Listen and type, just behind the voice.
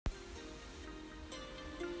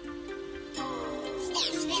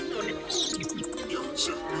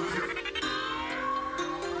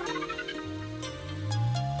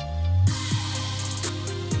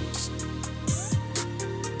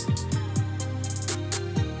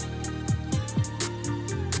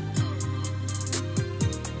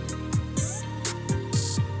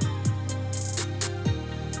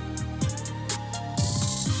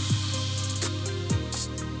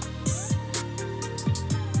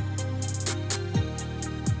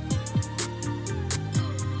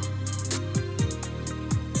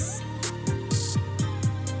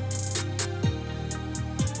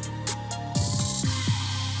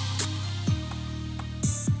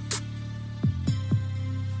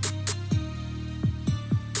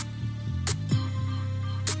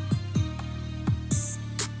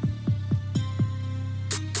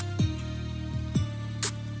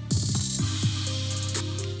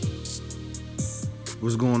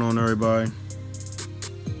What's going on, everybody?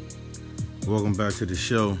 Welcome back to the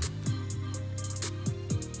show.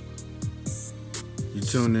 You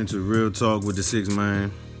tuned into Real Talk with the Six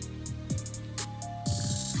Man,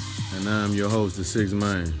 and I'm your host, the Six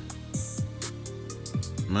Man.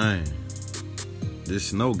 Man, this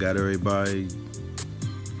snow got everybody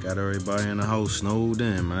in the house snowed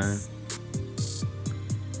in, man.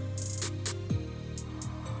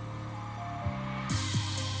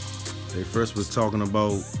 They first was talking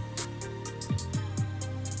about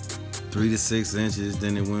 3 to 6 inches,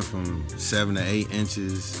 then it went from 7 to 8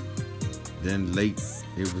 inches, then late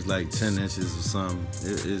it was like 10 inches or something.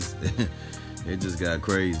 It just got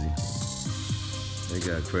crazy. It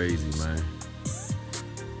got crazy, man.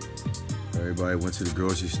 Everybody went to the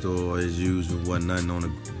grocery store as usual, wasn't nothing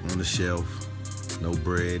on the shelf. No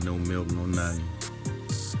bread, no milk, no nothing.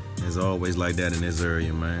 It's always like that in this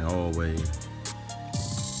area, man. Always.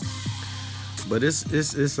 But it's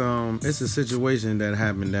a situation that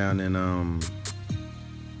happened down in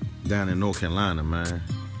North Carolina, man.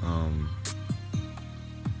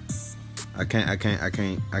 I can't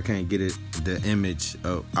get the image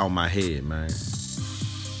out my head, man.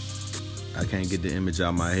 I can't get the image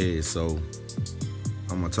out my head, so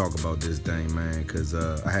I'm gonna talk about this thing, man, because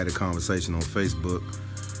I had a conversation on Facebook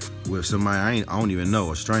with somebody I don't even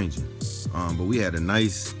know, a stranger. But we had a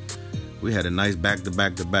nice back to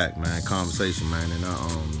back, man, conversation, man, and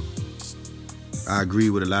I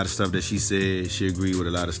agree with a lot of stuff that she said. She agreed with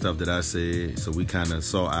a lot of stuff that I said, so we kind of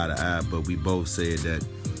saw eye to eye, but we both said that,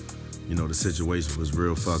 you know, the situation was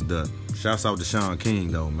real fucked up. Shouts out to Shaun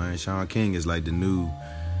King, though, man. Shaun King is like the new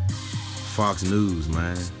Fox News,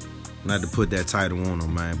 man. Not to put that title on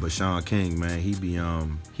him, man, but Shaun King, man, he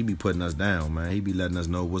be putting us down, man. He be letting us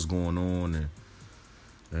know what's going on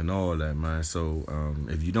and all that, man. So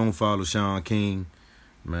if you don't follow Shaun King,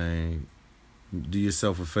 man, do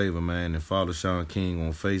yourself a favor, man, and follow Shaun King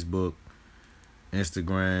on Facebook,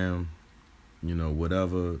 Instagram, you know,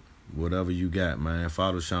 whatever you got, man.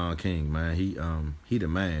 Follow Shaun King, man. He the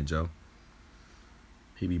man, Joe.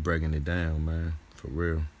 He be breaking it down, man, for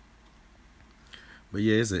real. But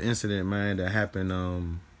yeah, it's an incident, man, that happened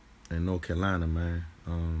in North Carolina, man.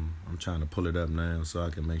 I'm trying to pull it up now so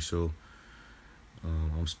I can make sure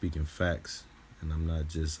I'm speaking facts and I'm not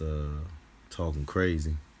just talking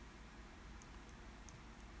crazy.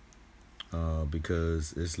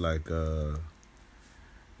 Because it's like the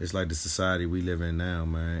society we live in now,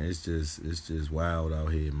 man. It's just wild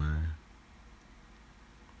out here, man.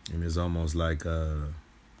 And it's almost like you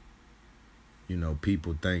know,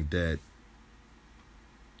 people think that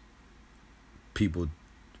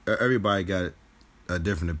everybody got a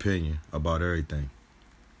different opinion about everything.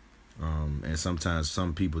 And sometimes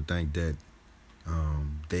some people think that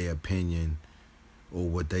their opinion or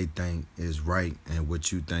what they think is right and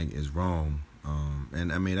what you think is wrong.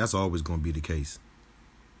 And I mean, that's always going to be the case.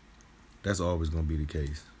 That's always going to be the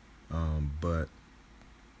case. But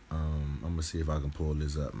I'm going to see if I can pull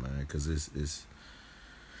this up, man, because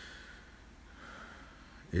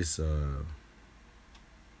it's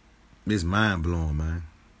mind-blowing, man.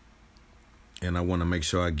 And I want to make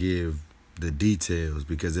sure I give the details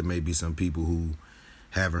because there may be some people who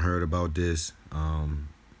haven't heard about this.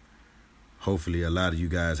 Hopefully a lot of you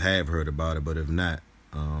guys have heard about it, but if not,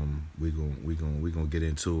 we gonna get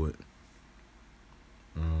into it.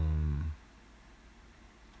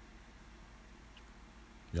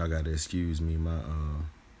 Y'all gotta excuse me, my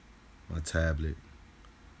tablet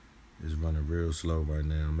is running real slow right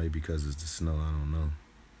now. Maybe because it's the snow, I don't know.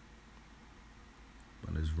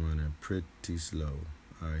 But it's running pretty slow.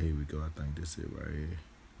 Alright, here we go. I think this is it right here.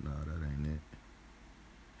 No, that ain't it.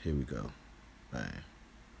 Here we go. Man.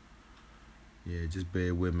 Yeah, just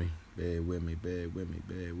bear with me. Bear with me.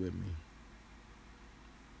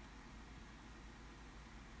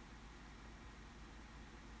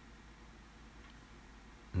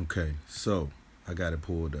 Okay, so I got it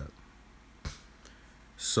pulled up.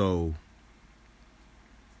 So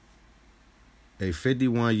a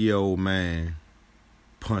 51-year-old man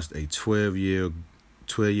punched a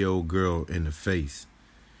 12-year-old girl in the face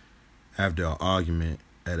after an argument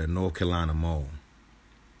at a North Carolina mall.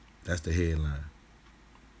 That's the headline.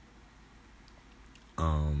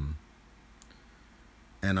 And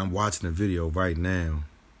I'm watching the video right now,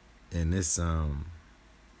 and it's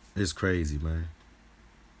crazy, man.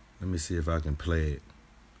 Let me see if I can play it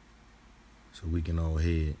so we can all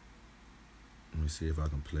hear it. Let me see if I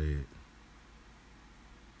can play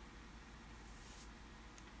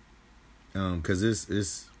it. Cause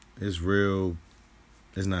it's real.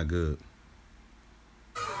 It's not good.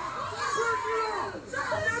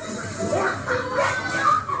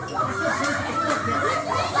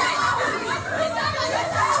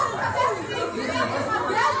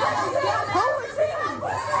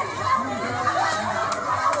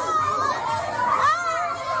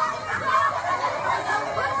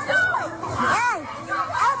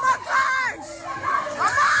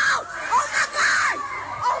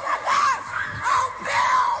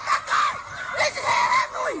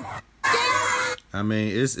 I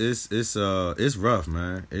mean, it's rough,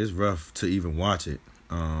 man. It's rough to even watch it.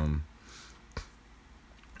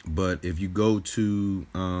 But if you go to,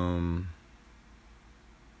 I'm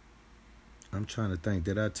trying to think,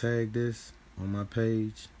 did I tag this on my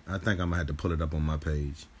page? I think I'm gonna have to pull it up on my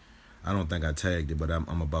page. I don't think I tagged it, but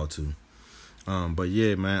I'm about to. But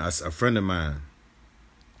yeah, man, a friend of mine,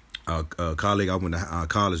 a colleague I went to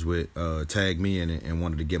college with, tagged me in it and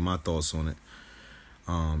wanted to get my thoughts on it.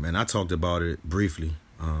 And I talked about it briefly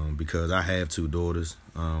because I have 2 daughters.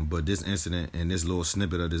 But this incident and this little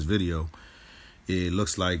snippet of this video, it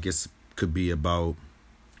looks like it could be about,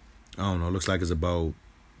 I don't know, it looks like it's about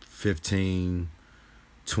 15,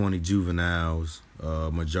 20 juveniles,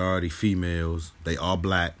 majority females. They all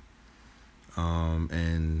black.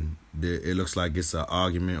 And it looks like it's an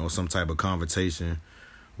argument or some type of confrontation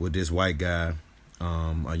with this white guy.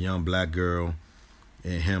 A young black girl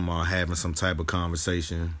and him are having some type of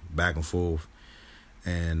conversation back and forth.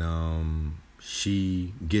 And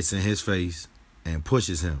she gets in his face and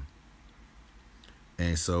pushes him.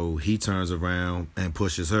 And so he turns around and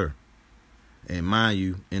pushes her. And mind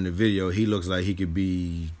you, in the video, he looks like he could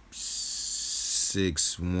be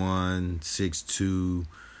 6'1", 6'2",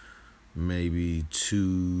 maybe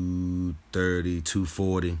 230,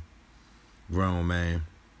 240, grown man.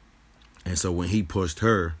 And so when he pushed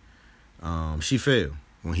her, she fell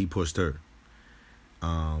when he pushed her.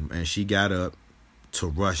 And she got up to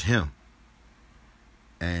rush him.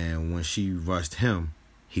 And when she rushed him,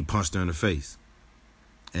 he punched her in the face.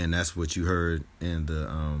 And that's what you heard in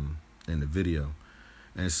the video.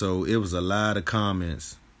 And so it was a lot of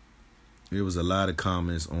comments. It was a lot of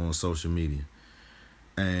comments on social media.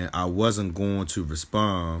 And I wasn't going to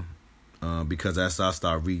respond because as I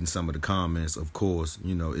start reading some of the comments, of course,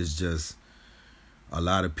 it's just a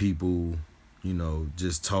lot of people,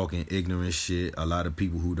 just talking ignorant shit. A lot of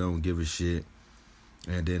people who don't give a shit.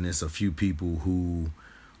 And then it's a few people who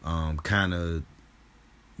kind of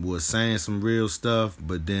was saying some real stuff,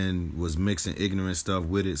 but then was mixing ignorant stuff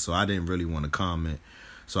with it. So I didn't really want to comment.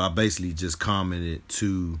 So I basically just commented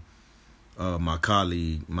to my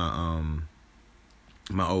colleague, my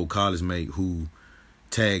old college mate who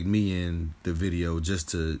tagged me in the video just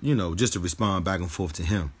to respond back and forth to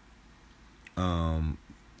him.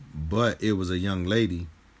 But it was a young lady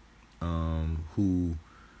who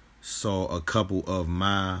saw a couple of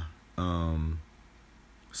my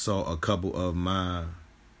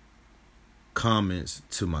comments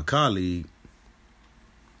to my colleague,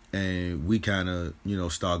 and we kind of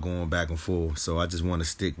start going back and forth. So I just want to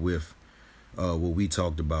stick with what we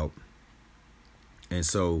talked about. And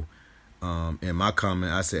so in my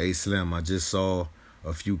comment, I said, "Hey Slim, I just saw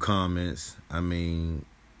a few comments.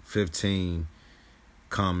 15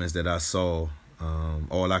 comments that I saw.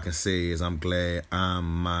 All I can say is I'm glad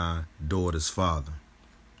I'm my daughter's father."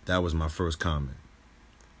 That was my first comment.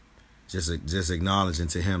 Just acknowledging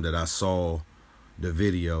to him that I saw the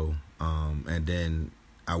video, and then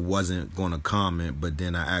I wasn't going to comment, but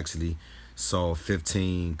then I actually saw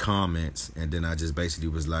 15 comments, and then I just basically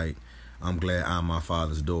was like, I'm glad I'm my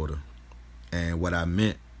father's daughter. And what I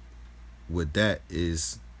meant with that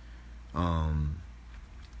is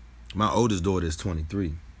my oldest daughter is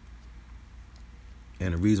 23.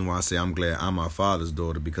 And the reason why I say I'm glad I'm my father's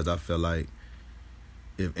daughter, because I feel like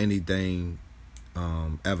if anything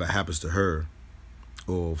ever happens to her,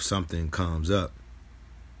 or if something comes up,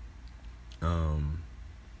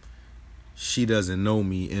 she doesn't know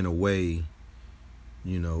me in a way,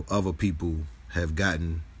 other people have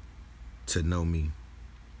gotten to know me.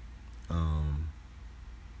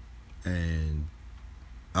 And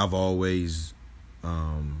I've always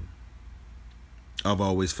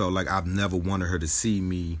felt like I've never wanted her to see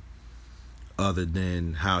me other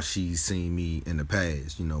than how she's seen me in the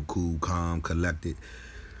past. You know, cool, calm, collected.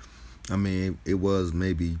 I mean, it was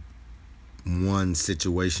maybe one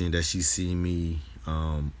situation that she's seen me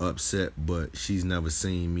upset, but she's never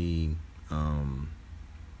seen me.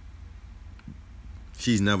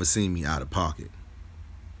 She's never seen me out of pocket.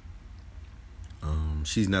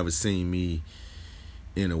 She's never seen me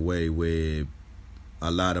in a way where a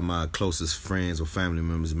lot of my closest friends or family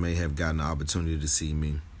members may have gotten the opportunity to see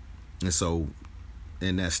me. And so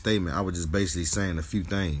in that statement, I was just basically saying a few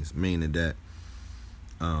things, meaning that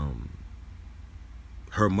her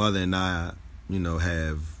mother and I, you know,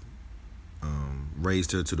 have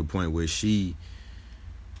raised her to the point where she,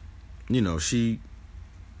 you know, she's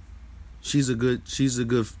a good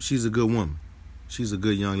woman. She's a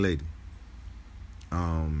good young lady.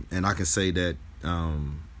 And I can say that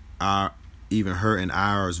even her and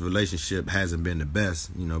ours relationship hasn't been the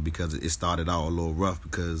best, you know, because it started out a little rough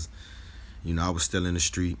because, you know, I was still in the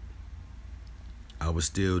street. I was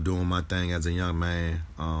still doing my thing as a young man.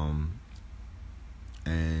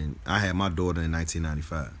 And I had my daughter in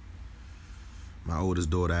 1995. My oldest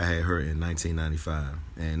daughter, I had her in 1995.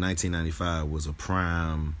 And 1995 was a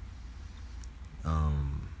prime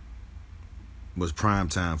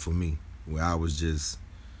time for me, where I was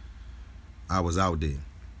out there.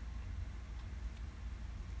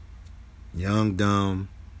 Young, dumb,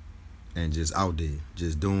 and just out there,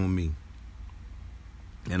 just doing me.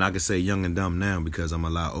 And I can say young and dumb now because I'm a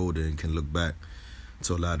lot older and can look back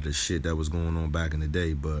to a lot of the shit that was going on back in the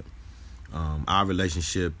day. But our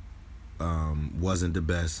relationship wasn't the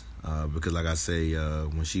best because, like I say,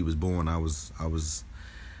 when she was born, I was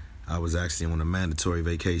actually on a mandatory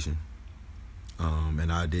vacation,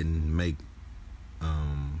 and I didn't make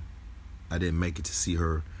it to see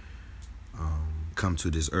her come to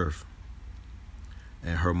this earth.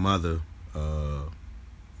 And her mother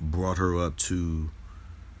brought her up to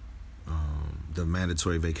the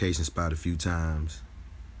mandatory vacation spot a few times.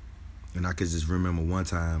 And I could just remember one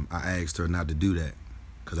time I asked her not to do that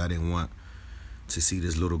because I didn't want to see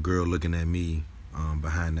this little girl looking at me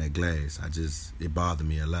behind that glass. It bothered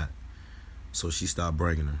me a lot. So she stopped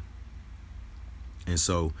bringing her. And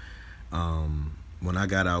so when I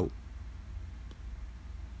got out,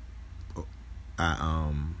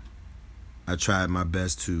 I tried my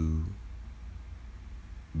best to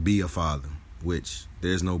be a father, which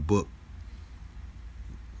there's no book.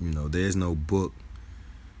 You know, there's no book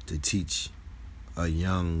to teach a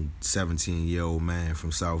young 17-year-old man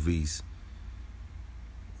from Southeast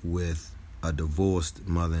with a divorced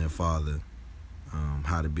mother and father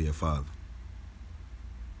how to be a father.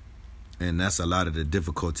 And that's a lot of the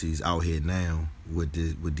difficulties out here now with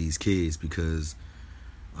these kids because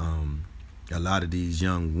a lot of these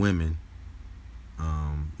young women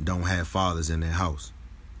don't have fathers in their house.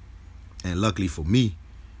 And luckily for me,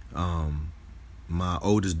 my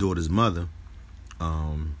oldest daughter's mother,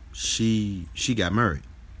 she got married.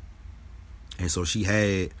 And so she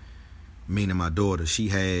had, meaning my daughter, she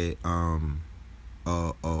had a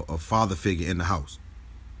father figure in the house.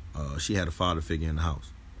 She had a father figure in the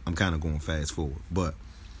house. I'm kind of going fast forward. But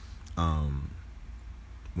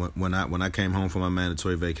when I came home from my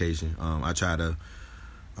mandatory vacation, I tried to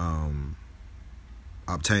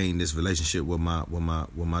obtain this relationship with my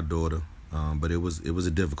daughter, but it was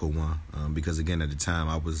a difficult one because again at the time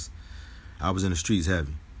I was in the streets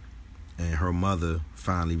heavy, and her mother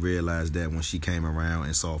finally realized that when she came around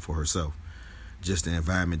and saw for herself just the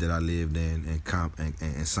environment that I lived in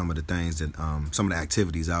and some of the things that some of the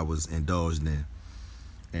activities I was indulged in,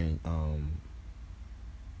 and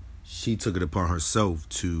she took it upon herself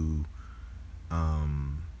to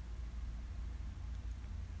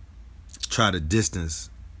try to distance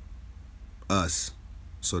us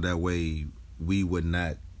so that way we would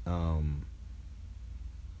not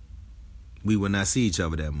see each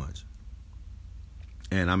other that much.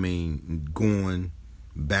 And I mean, going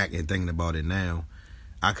back and thinking about it now,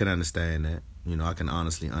 I could understand that. You know, I can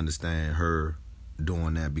honestly understand her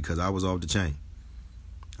doing that because I was off the chain.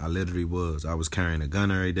 I literally was. I was carrying a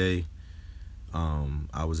gun every day.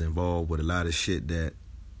 I was involved with a lot of shit that,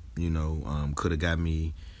 you know, could have got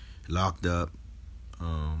me locked up,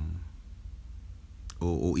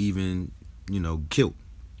 or even, you know, killed.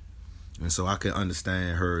 And so I could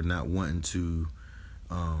understand her not wanting to,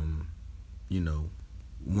 you know,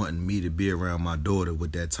 wanting me to be around my daughter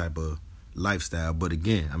with that type of lifestyle. But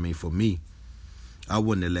again, I mean, for me, I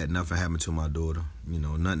wouldn't have let nothing happen to my daughter. You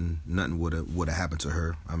know, nothing would have happened to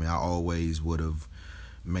her. I mean, I always would have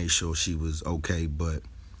made sure she was okay, but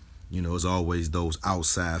you know, it's always those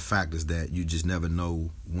outside factors that you just never know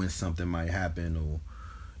when something might happen, or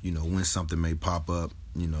you know, when something may pop up.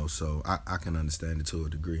 You know, so I can understand it to a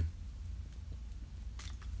degree.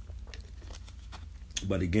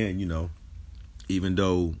 But again, you know, even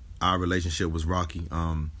though our relationship was rocky,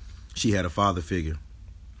 she had a father figure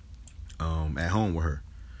at home with her,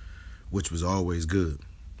 which was always good.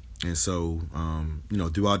 And so, you know,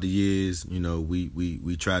 throughout the years, you know,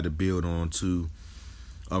 we tried to build on to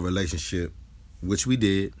a relationship, which we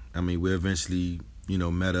did. I mean, we eventually, you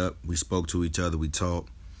know, met up. We spoke to each other. We talked.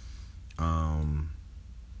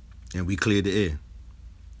 And we cleared the air.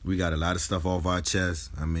 We got a lot of stuff off our chest.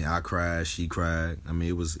 I mean, I cried. She cried. I mean,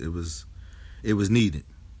 it was needed.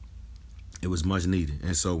 It was much needed.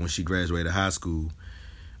 And so when she graduated high school,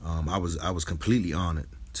 I was completely honored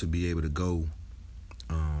to be able to go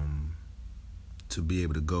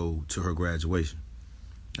to her graduation.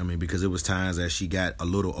 I mean, because it was times as she got a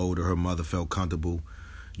little older, her mother felt comfortable,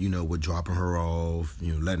 you know, with dropping her off,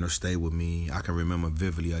 you know, letting her stay with me. I can remember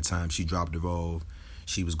vividly a time she dropped her off.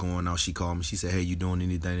 She was going out. She called me. She said, "Hey, you doing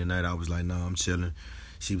anything tonight?" I was like, "No, I'm chilling."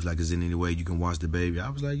 She was like, "Is there any way you can watch the baby?" I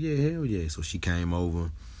was like, "Yeah, hell yeah." So she came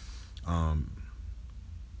over. I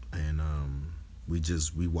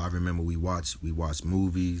remember we watched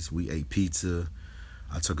movies. We ate pizza.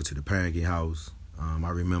 I took her to the pancake house. I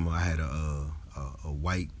remember I had a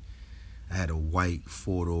white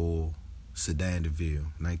 4-door sedan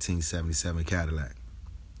DeVille, 1977 Cadillac.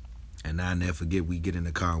 And I never forget, we get in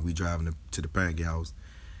the car and we driving to the pancake house,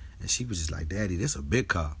 and she was just like, "Daddy, this a big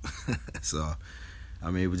car." So, I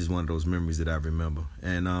mean, it was just one of those memories that I remember.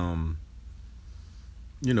 And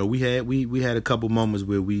you know, we had a couple moments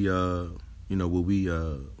where we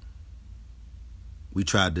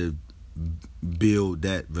tried to build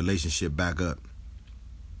that relationship back up.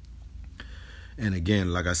 And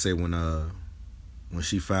again, like I said, when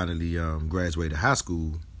she finally graduated high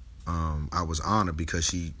school, I was honored because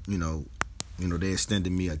she, you know, they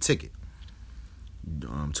extended me a ticket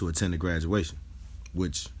to attend the graduation,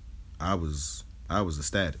 which I was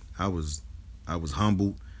ecstatic. I was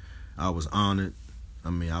humbled. I was honored. I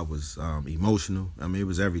mean, I was emotional. I mean, it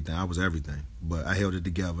was everything. I was everything. But I held it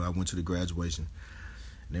together. I went to the graduation,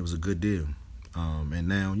 and it was a good deal. And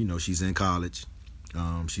now, you know, she's in college.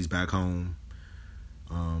 She's back home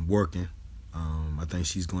working. I think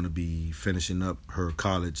she's going to be finishing up her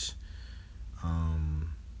college,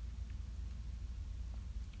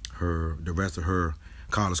 the rest of her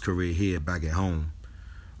college career here back at home.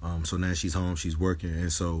 So now she's home, she's working,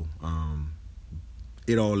 and so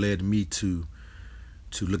it all led me to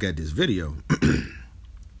look at this video.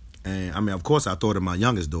 And I mean, of course, I thought of my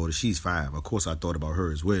youngest daughter. She's 5. Of course, I thought about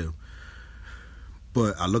her as well.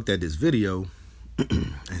 But I looked at this video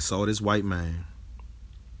and saw this white man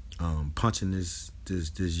punching this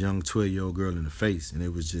young 12-year-old girl in the face, and it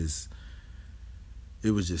was just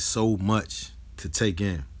so much to take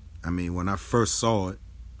in. I mean, when I first saw it,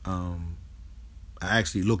 I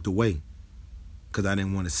actually looked away because I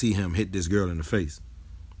didn't want to see him hit this girl in the face.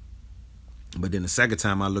 But then the second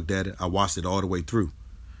time I looked at it, I watched it all the way through.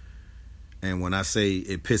 And when I say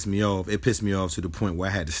it pissed me off to the point where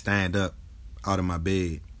I had to stand up out of my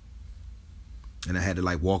bed, and I had to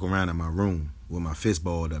like walk around in my room with my fist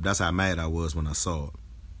balled up. That's how mad I was when I saw it,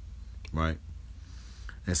 right?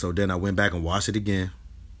 And so then I went back and watched it again,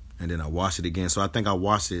 and then I watched it again. So I think I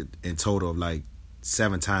watched it in total of like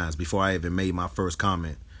 7 times before I even made my first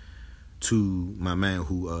comment to my man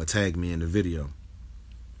who tagged me in the video.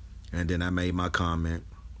 And then I made my comment,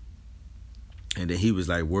 and then he was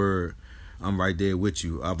like, "Word, I'm right there with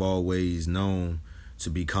you. I've always known to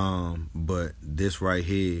be calm, but this right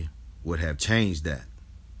here would have changed that."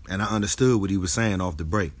 And I understood what he was saying off the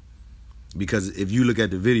break. Because if you look at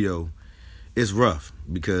the video, it's rough.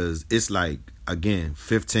 Because it's like, again,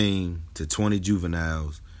 15 to 20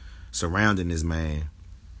 juveniles surrounding this man,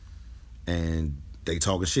 and they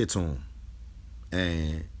talking shit to him.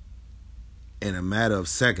 And in a matter of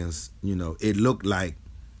seconds, you know, it looked like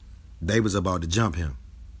they was about to jump him.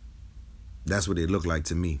 That's what it looked like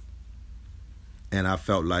to me. And I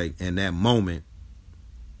felt like in that moment,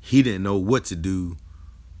 he didn't know what to do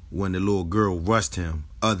when the little girl rushed him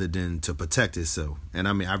other than to protect himself. And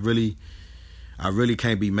I mean, I really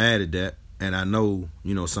can't be mad at that. And I know,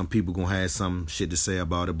 you know, some people gonna have some shit to say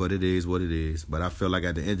about it, but it is what it is. But I feel like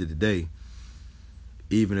at the end of the day,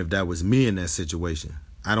 even if that was me in that situation,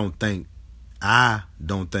 I don't think I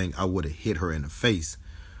would have hit her in the face,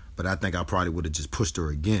 but I think I probably would have just pushed her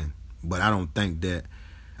again. But I don't think that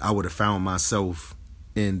I would have found myself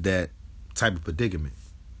in that type of predicament.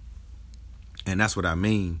 And that's what I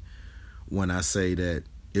mean when I say that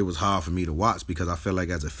it was hard for me to watch, because I feel like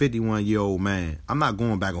as a 51-year-old man, I'm not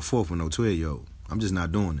going back and forth with no 12-year-old. I'm just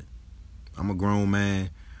not doing it. I'm a grown man.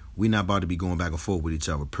 We not about to be going back and forth with each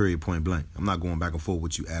other, period, point blank. I'm not going back and forth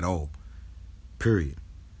with you at all, period.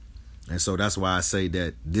 And so that's why I say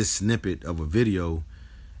that this snippet of a video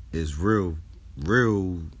is real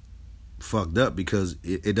fucked up, because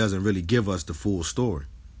it doesn't really give us the full story,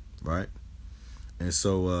 right? And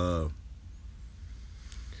so,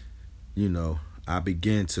 I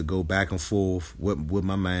began to go back and forth with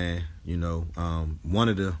my man. One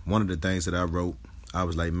of the things that I wrote, I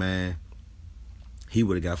was like, man, he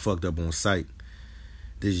would have got fucked up on sight.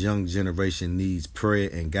 This young generation needs prayer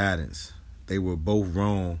and guidance. They were both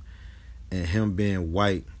wrong, and him being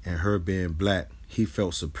white and her being black, he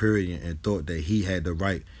felt superior and thought that he had the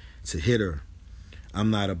right to hit her.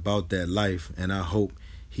 I'm not about that life, and I hope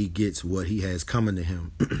he gets what he has coming to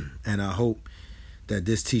him. And I hope that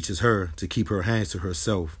this teaches her to keep her hands to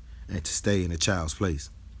herself and to stay in a child's place.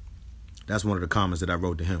 That's one of the comments that I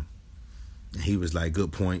wrote to him. And he was like,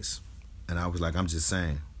 good points. And I was like, I'm just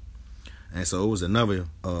saying. And so it was another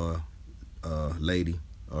lady.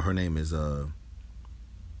 Her name is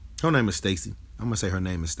Stacy. I'm gonna say her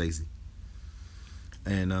name is Stacy.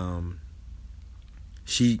 And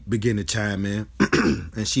she began to chime in,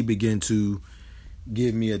 and she began to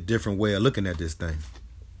give me a different way of looking at this thing.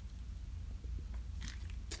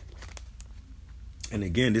 And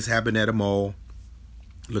again, this happened at a mall.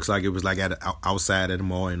 Looks like it was like outside at a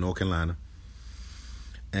mall in North Carolina.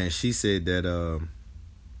 And she said that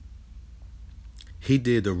he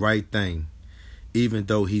did the right thing, even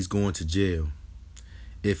though he's going to jail.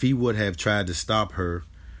 If he would have tried to stop her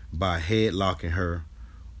by headlocking her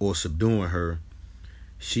or subduing her,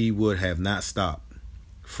 she would have not stopped.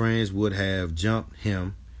 Friends would have jumped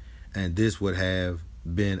him, and this would have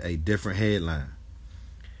been a different headline.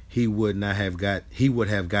 He would have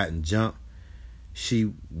gotten jumped.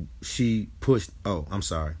 She pushed. Oh, I'm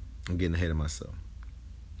sorry. I'm getting ahead of myself.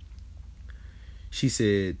 She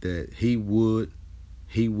said that he would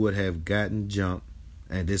have gotten jumped,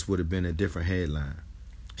 and this would have been a different headline.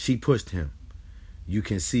 She pushed him. You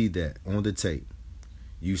can see that on the tape.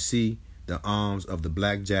 You see the arms of the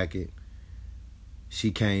black jacket.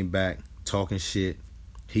 She came back talking shit.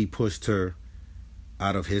 He pushed her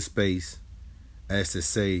out of his space as to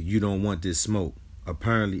say, you don't want this smoke.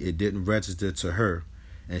 Apparently it didn't register to her,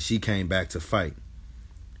 and she came back to fight.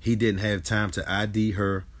 He didn't have time to ID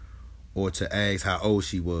her or to ask how old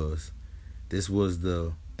she was. This was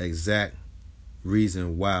the exact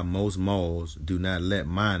reason why most malls do not let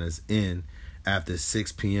minors in after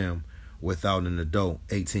 6 p.m. without an adult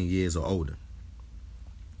 18 years or older.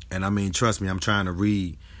 And I mean, trust me, I'm trying to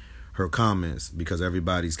read her comments because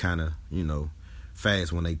everybody's kind of,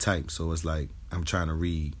 fast when they type. So it's like I'm trying to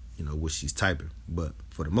read, what she's typing. But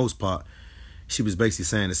for the most part, she was basically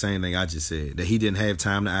saying the same thing I just said, that he didn't have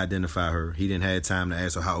time to identify her. He didn't have time to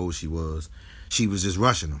ask her how old she was. She was just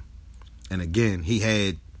rushing him. And again, he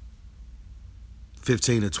had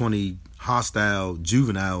 15 to 20 hostile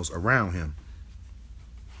juveniles around him.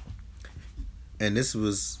 And this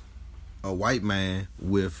was a white man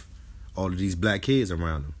with all of these black kids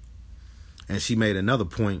around him. And she made another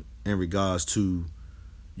point in regards to,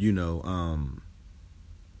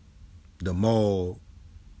 the mall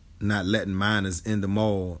not letting minors in the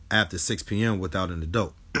mall after 6 p.m. without an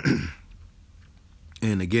adult.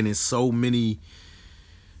 And again, it's so many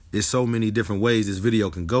different ways this video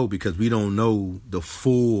can go because we don't know the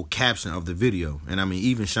full caption of the video. And I mean,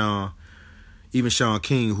 even Sean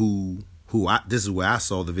King, this is where I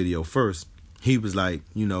saw the video first. He was like,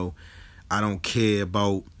 I don't care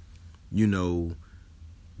about,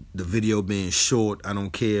 the video being short. I don't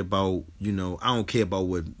care about, with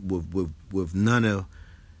none of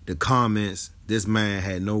the comments. This man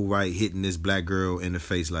had no right hitting this black girl in the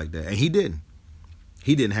face like that. And he didn't.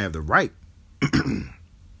 He didn't have the right.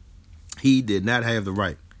 He did not have the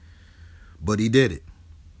right. But he did it.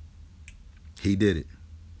 He did it.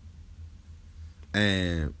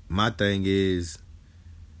 And my thing is,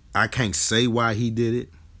 I can't say why he did it,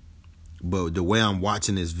 but the way I'm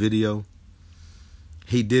watching this video,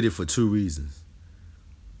 he did it for two reasons.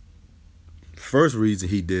 First reason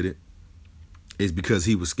he did it is because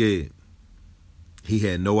he was scared. He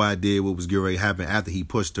had no idea what was getting ready to happen after he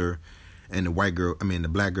pushed her and the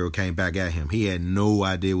black girl came back at him. He had no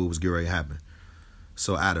idea what was getting ready to happen.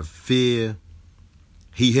 So out of fear,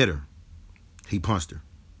 he hit her. He punched her.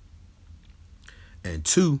 And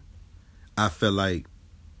two, I felt like,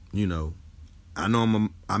 I know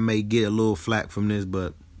I may get a little flack from this,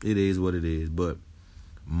 but it is what it is. But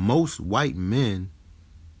most white men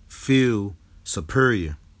feel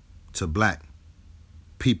superior to black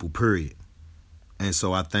people, period. And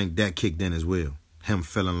so I think that kicked in as well. Him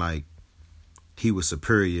feeling like he was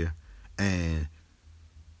superior and,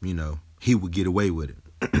 you know, he would get away with it.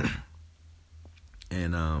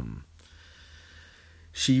 And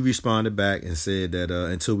she responded back and said that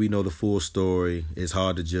until we know the full story, it's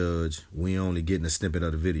hard to judge. We only getting a snippet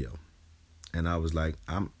of the video. And I was like,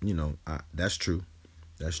 that's true.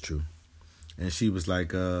 That's true. And she was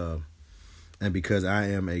like, and because I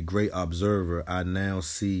am a great observer, I now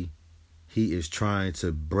see he is trying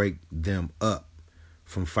to break them up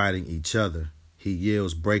from fighting each other. He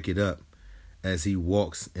yells, break it up, as he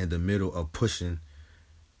walks in the middle of pushing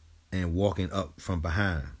and walking up from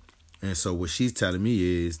behind. And so what she's telling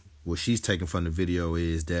me is, what she's taking from the video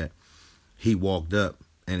is that he walked up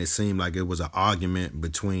and it seemed like it was an argument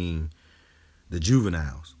between the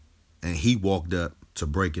juveniles. And he walked up to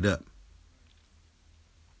break it up,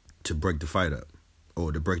 to break the fight up,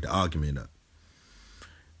 or to break the argument up.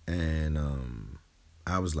 And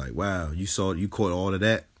I was like, wow, you caught all of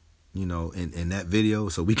that, you know, in that video.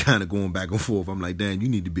 So we kind of going back and forth. I'm like, damn, you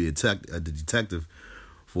need to be a detective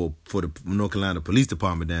for the North Carolina Police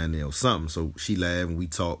Department down there or something. So she laughed and we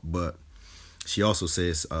talked. But she also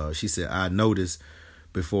says, she said, I noticed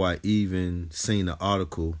before I even seen the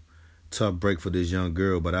article, tough break for this young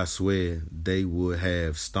girl, but I swear they would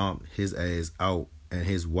have stomped his ass out and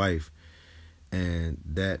his wife, and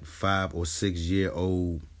that 5 or 6 year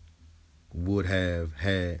old would have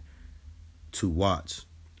had to watch.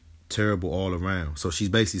 Terrible all around. So she's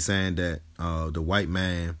basically saying that the white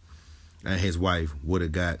man and his wife would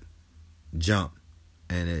have got jumped,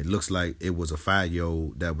 and it looks like it was a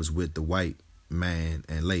 5-year-old that was with the white man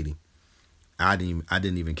and lady. I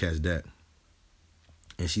didn't even catch that.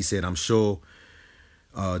 And she said, I'm sure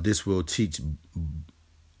this will teach.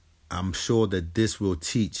 I'm sure that this will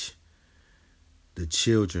teach the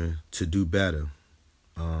children to do better.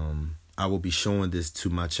 I will be showing this to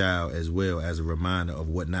my child as well as a reminder of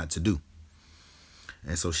what not to do.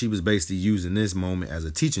 And so she was basically using this moment as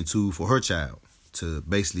a teaching tool for her child to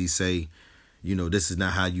basically say, you know, this is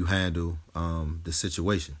not how you handle the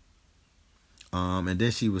situation. And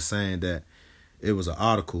then she was saying that it was an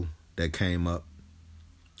article that came up,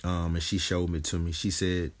 and she showed it to me. She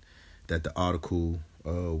said that the article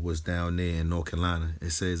was down there in North Carolina. It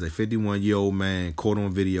says a 51-year-old man caught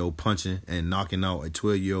on video punching and knocking out a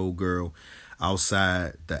 12-year-old girl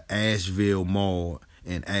outside the Asheville Mall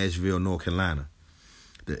in Asheville, North Carolina.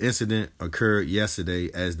 The incident occurred yesterday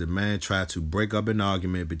as the man tried to break up an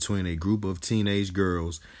argument between a group of teenage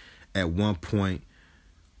girls. At one point,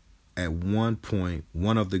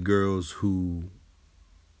 one of the girls, who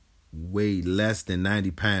weighed less than 90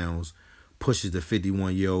 pounds, pushes the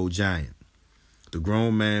 51-year-old giant. The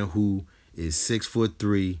grown man, who is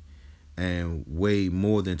 6'3" and weighed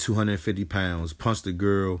more than 250 pounds, punched the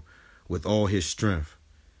girl with all his strength.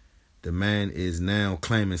 The man is now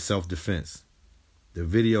claiming self-defense. The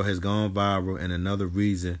video has gone viral, and another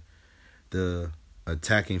reason the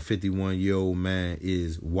attacking 51-year-old man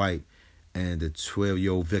is white and the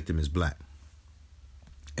 12-year-old victim is black.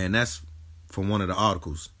 And that's from one of the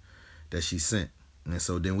articles that she sent. And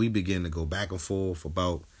so then we begin to go back and forth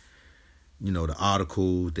about, you know, the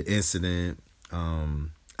article, the incident.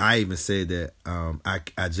 I even said that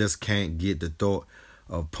I just can't get the thought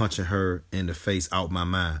of punching her in the face out my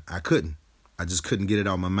mind. I just couldn't get it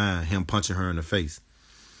out my mind, him punching her in the face.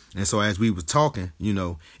 And so as we were talking, you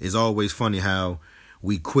know, it's always funny how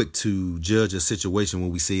we quick to judge a situation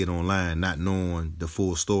when we see it online, not knowing the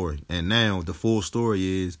full story. And now the full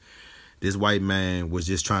story is this white man was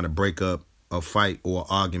just trying to break up a fight or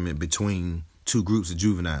argument between two groups of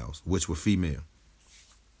juveniles, which were female.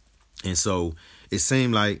 And so it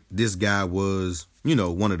seemed like this guy was, you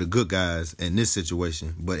know, one of the good guys in this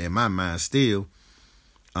situation. But in my mind still,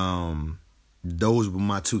 those were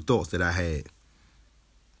my two thoughts that I had,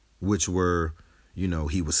 which were, you know,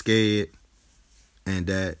 he was scared and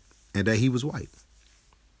that he was white.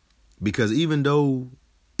 Because even though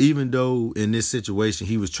in this situation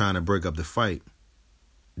he was trying to break up the fight,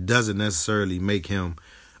 doesn't necessarily make him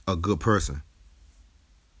a good person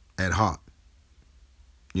at heart.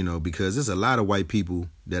 You know, because there's a lot of white people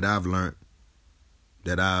that I've learned,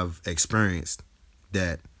 that I've experienced,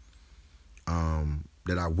 that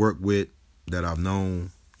I work with, that I've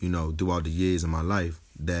known, you know, throughout the years of my life,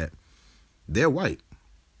 that they're white.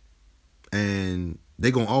 And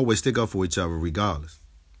they're going to always stick up for each other regardless,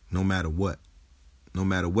 no matter what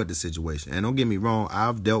the situation. And don't get me wrong,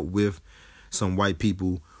 I've dealt with some white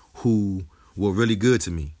people who were really good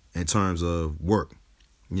to me in terms of work,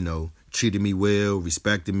 you know, treated me well,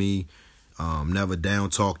 respected me, never down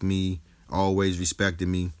talked me, always respected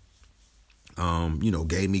me.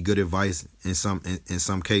 Gave me good advice in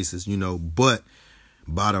some cases, but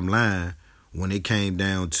bottom line, when it came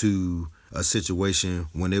down to a situation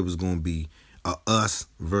when it was going to be a us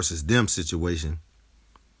versus them situation,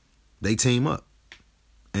 they team up.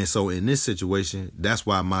 And so in this situation, that's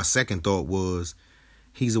why my second thought was,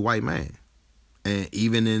 he's a white man. And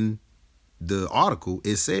even in the article,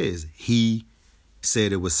 it says he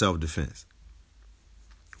said it was self-defense,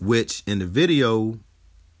 which in the video,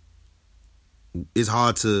 it's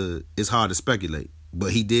hard to speculate.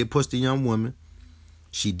 But he did push the young woman.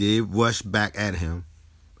 She did rush back at him,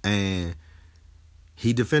 and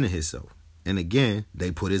he defended himself. And again, they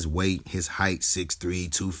put his weight, his height,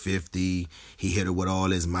 6'3", 250. He hit her with all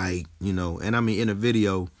his might, And I mean, in the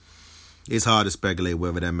video, it's hard to speculate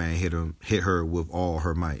whether that man hit her with all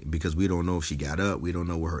her might, because we don't know if she got up. We don't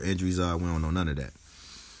know what her injuries are. We don't know none of that.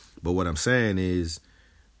 But what I'm saying is,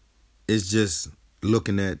 it's just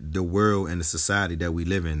looking at the world and the society that we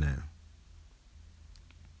live in now.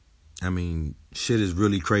 I mean, shit is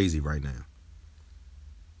really crazy right now.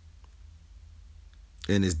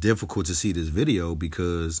 And it's difficult to see this video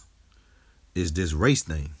because it's this race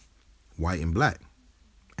thing, white and black.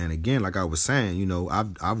 And again, like I was saying,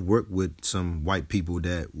 I've worked with some white people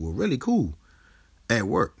that were really cool at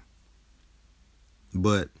work.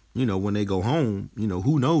 But, when they go home,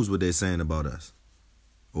 who knows what they're saying about us?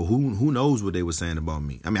 Or who knows what they were saying about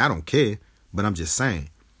me? I mean, I don't care, but I'm just saying,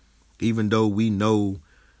 even though we know,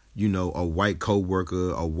 a white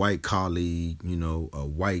coworker, a white colleague, a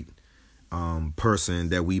white person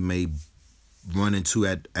that we may run into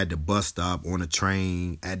at the bus stop, on a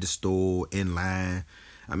train, at the store, in line.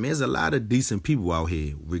 I mean, there's a lot of decent people out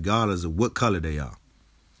here, regardless of what color they are.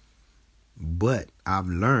 But I've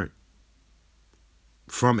learned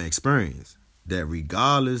from experience that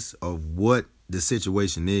regardless of what the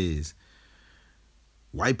situation is,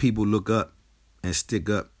 white people look up and stick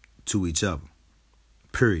up to each other.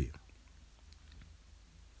 Period.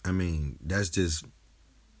 I mean, that's just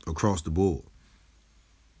across the board.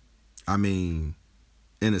 I mean,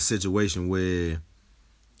 in a situation where,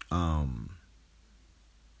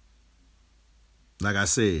 like I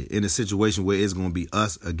said, in a situation where it's going to be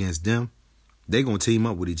us against them, they're going to team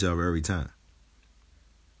up with each other every time.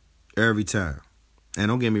 Every time. And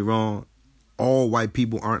don't get me wrong, all white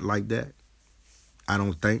people aren't like that, I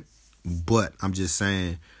don't think. But I'm just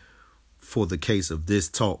saying, for the case of this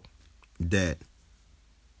talk, that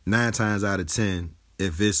 9 times out of 10,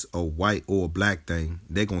 if it's a white or a black thing,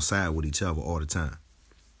 they're going to side with each other all the time.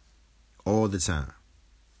 All the time.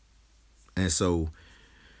 And so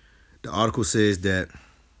the article says that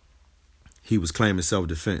he was claiming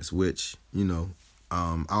self-defense, which,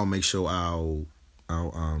 I'll make sure I'll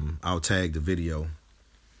tag the video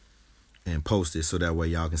and post it so that way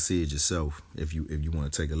y'all can see it yourself if you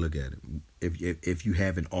want to take a look at it, if you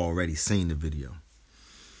haven't already seen the video.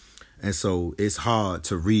 And so it's hard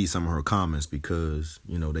to read some of her comments because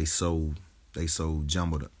they so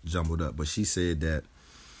jumbled up. But she said that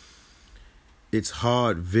it's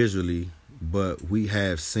hard visually, but we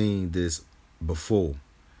have seen this before.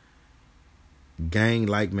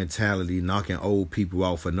 Gang-like mentality, knocking old people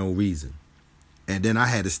out for no reason. And then I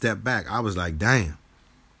had to step back. I was like, damn.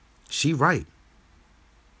 She right.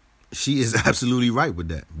 She is absolutely right with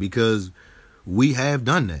that, because we have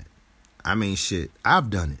done that. I mean, shit, I've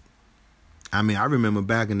done it. I mean, I remember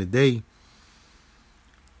back in the day,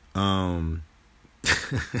 I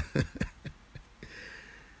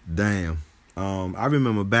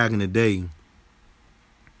remember back in the day,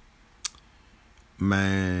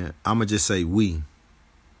 man, I'ma just say we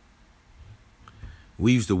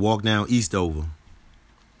used to walk down Eastover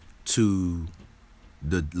to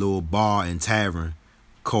the little bar and tavern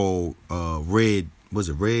called Red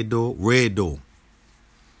Door? Red Door.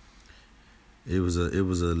 It was a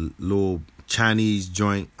little Chinese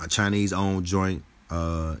joint, a Chinese owned joint.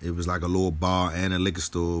 It was like a little bar and a liquor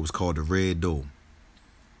store. It was called the Red Door.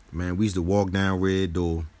 Man, we used to walk down Red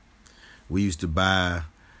Door. We used to buy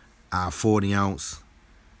our 40 ounce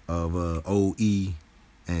of OE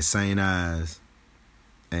and St. Ives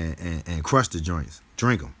and crush the joints.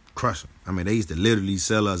 Drink them. Crush them. I mean, they used to literally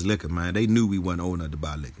sell us liquor, man. They knew we wasn't old enough to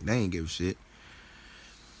buy liquor. They ain't give a shit.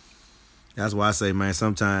 That's why I say, man,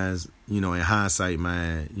 sometimes, in hindsight,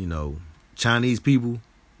 man, Chinese people,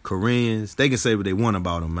 Koreans, they can say what they want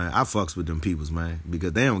about them, man. I fucks with them peoples, man,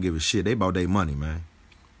 because they don't give a shit. They about their money, man.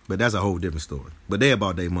 But that's a whole different story. But they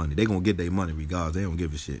about their money. They gonna get their money regardless. They don't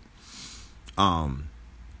give a shit. But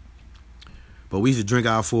we used to drink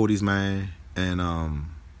our 40s, man, and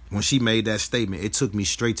when she made that statement, it took me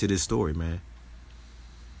straight to this story, man.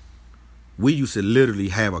 We used to literally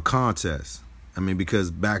have a contest. I mean,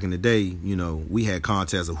 because back in the day, you know, we had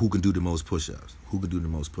contests of who can do the most push-ups.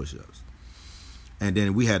 And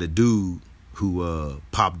then we had a dude who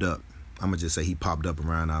popped up. I'm going to just say he popped up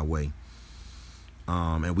around our way.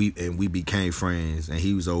 And we became friends. And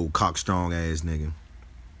he was an old cock-strong ass nigga.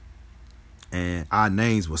 And our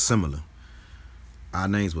names were similar.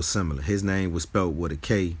 His name was spelled with a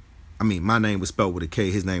K. I mean, my name was spelled with a K.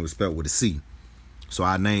 His name was spelled with a C. So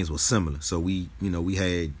our names were similar. So we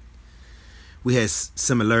had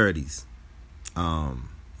similarities.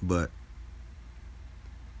 But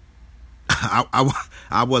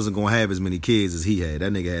I wasn't gonna have as many kids as he had.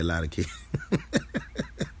 That nigga had a lot of kids.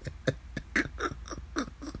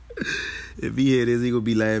 If he had this, he gonna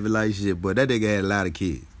be laughing like shit. But that nigga had a lot of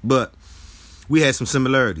kids. But we had some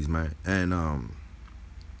similarities, man. And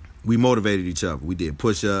we motivated each other. We did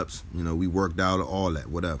push-ups. You know, we worked out, all that,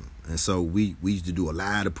 whatever. And so we used to do a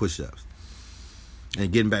lot of push-ups.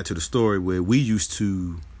 And getting back to the story where we used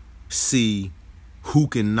to see who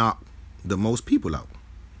can knock the most people out.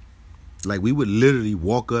 Like, we would literally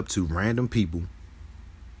walk up to random people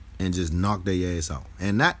and just knock their ass out.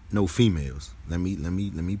 And not no females. Let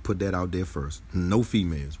me put that out there first. No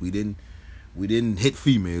females. We didn't hit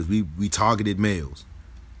females. We targeted males.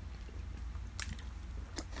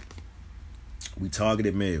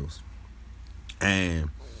 And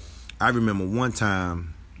I remember one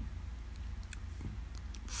time,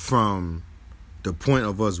 from the point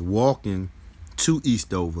of us walking to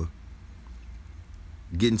Eastover,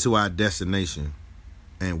 getting to our destination,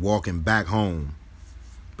 and walking back home,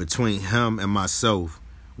 between him and myself,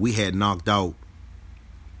 we had knocked out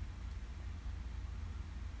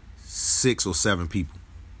 6 or 7 people.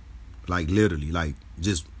 Like, literally, like,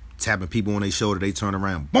 just tapping people on their shoulder, they turn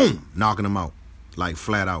around, boom, knocking them out, like,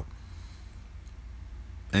 flat out.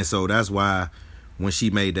 And so that's why when she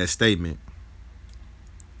made that statement,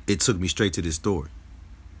 it took me straight to this story.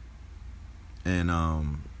 And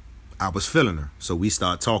I was feeling her. So we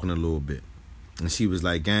started talking a little bit. And she was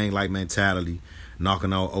like, gang-like mentality,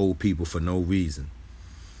 knocking out old people for no reason.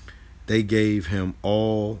 They gave him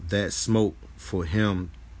all that smoke for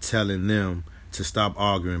him telling them to stop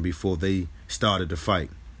arguing before they started to fight.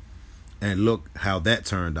 And look how that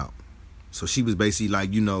turned out. So she was basically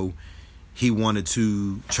like, you know, he wanted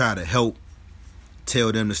to try to help,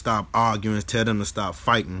 tell them to stop arguing, tell them to stop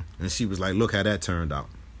fighting. And she was like, look how that turned out.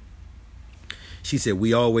 She said,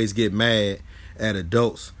 we always get mad at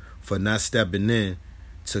adults for not stepping in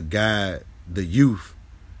to guide the youth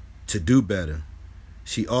to do better.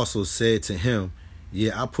 She also said to him,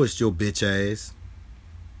 yeah, I pushed your bitch ass.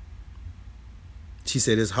 She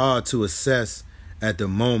said it's hard to assess at the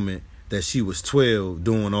moment that she was 12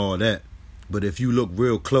 doing all that. But if you look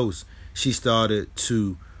real close, she started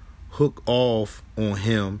to hook off on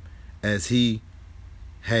him as he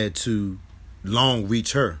had to long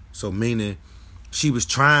reach her. So meaning she was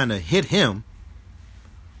trying to hit him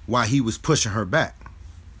while he was pushing her back.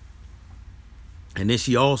 And then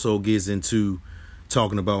she also gets into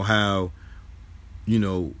talking about how, you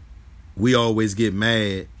know, we always get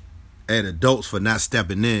mad at adults for not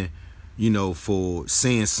stepping in, you know, for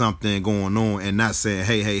seeing something going on and not saying,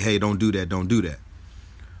 hey, don't do that.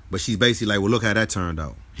 But she's basically like, well, look how that turned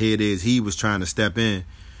out. Here it is. He was trying to step in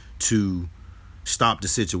to stop the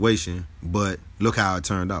situation, but look how it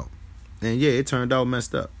turned out. And yeah, it turned out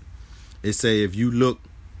messed up. It say if you look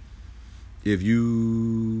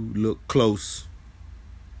close,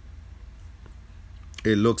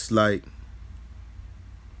 it looks like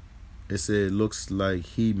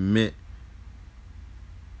he met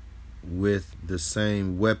with the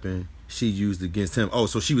same weapon she used against him. Oh,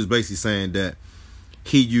 so she was basically saying that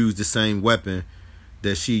he used the same weapon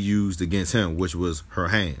that she used against him, which was her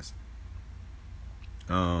hands.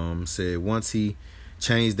 Said once he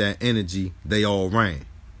changed that energy, they all ran.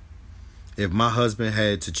 If my husband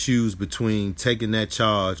had to choose between taking that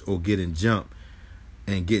charge or getting jumped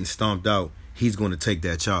and getting stomped out, he's going to take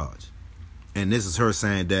that charge. And this is her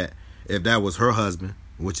saying that if that was her husband,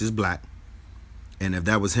 which is black, and if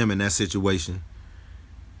that was him in that situation,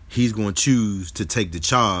 he's going to choose to take the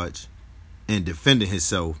charge and defending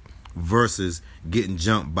himself versus getting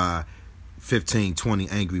jumped by 15, 20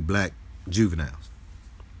 angry black juveniles.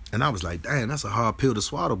 And I was like, damn, that's a hard pill to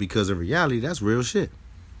swallow, because in reality, that's real shit.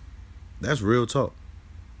 That's real talk.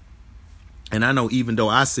 And I know even though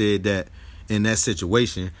I said that in that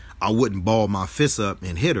situation, I wouldn't ball my fist up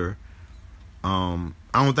and hit her, I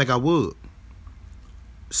don't think I would.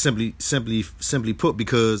 Simply put,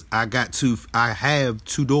 because I have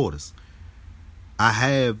 2 daughters. I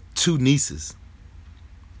have 2 nieces.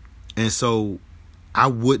 And so I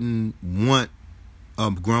wouldn't want a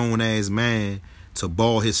grown ass man to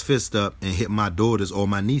ball his fist up and hit my daughters or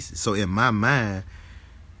my nieces. So in my mind,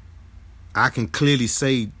 I can clearly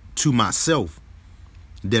say to myself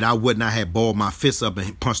that I would not have balled my fist up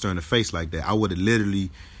and punched her in the face like that. I would have literally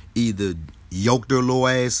either yoked her little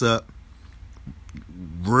ass up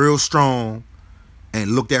real strong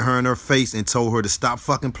and looked at her in her face and told her to stop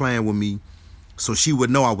fucking playing with me so she would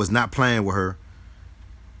know I was not playing with her.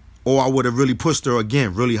 Or I would have really pushed her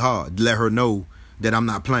again really hard, let her know that I'm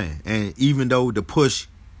not playing. And even though the push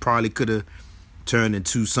probably could have turned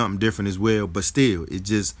into something different as well, but still, it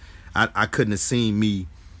just, I couldn't have seen me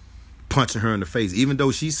punching her in the face. Even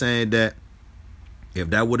though she's saying that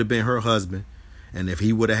if that would have been her husband and if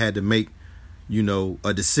he would have had to make, you know,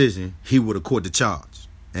 a decision, he would have caught the charge.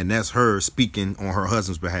 And that's her speaking on her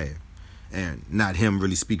husband's behalf and not him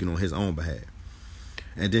really speaking on his own behalf.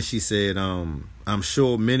 And then she said, I'm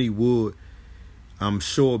sure many would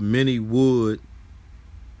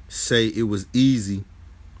say it was easy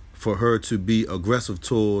for her to be aggressive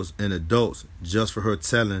towards an adults just for her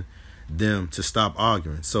telling them to stop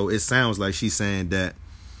arguing. So it sounds like she's saying that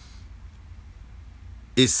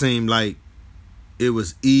it seemed like it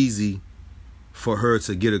was easy for her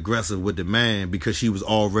to get aggressive with the man because she was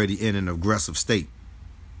already in an aggressive state,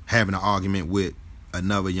 having an argument with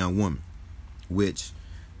another young woman, which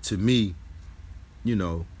to me, you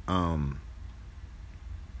know,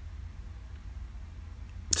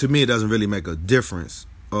 to me it doesn't really make a difference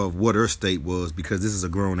of what her state was because this is a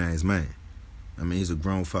grown ass man. I mean, he's a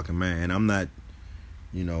grown fucking man. And I'm not,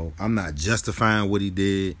 you know, I'm not justifying what he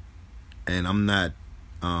did, and I'm not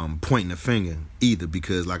pointing a finger either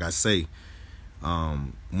because, like I say,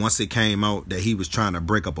 once it came out that he was trying to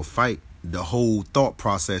break up a fight, the whole thought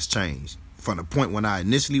process changed. From the point when I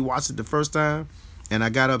initially watched it the first time and I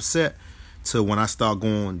got upset to when I start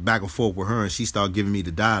going back and forth with her and she started giving me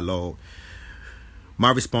the dialogue,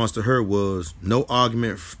 my response to her was, no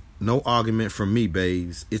argument from me,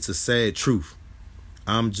 babes. It's a sad truth.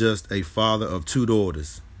 I'm just a father of 2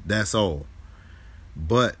 daughters. That's all.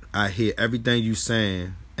 But I hear everything you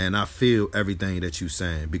saying and I feel everything that you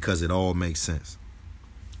saying because it all makes sense.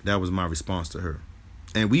 That was my response to her.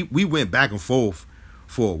 And we went back and forth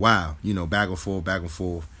for a while, you know, back and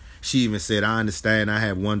forth. She even said, I understand I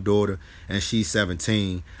have 1 daughter and she's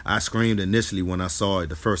 17. I screamed initially when I saw it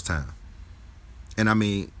the first time. And I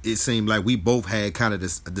mean, it seemed like we both had kind of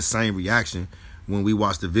the same reaction when we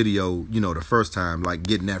watched the video, you know, the first time, like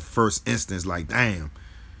getting that first instance, like, damn,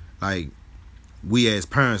 like we as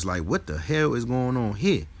parents, like, what the hell is going on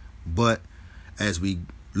here? But as we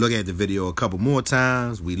look at the video a couple more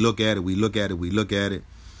times, we look at it,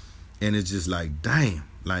 and it's just like, damn,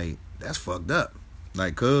 like, that's fucked up.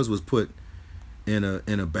 Like, cuz was put in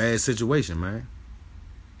a bad situation, man.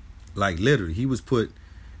 Like, literally, he was put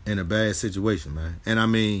in a bad situation, man. And I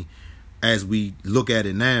mean, as we look at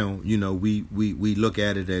it now, you know, we look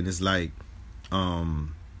at it and it's like, you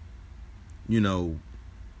know,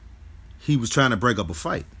 he was trying to break up a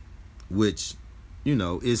fight, which, you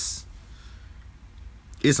know, it's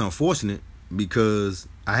unfortunate because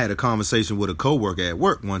I had a conversation with a coworker at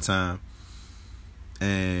work one time,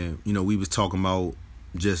 and, you know, we was talking about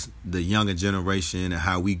just the younger generation and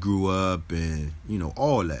how we grew up and, you know,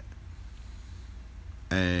 all that.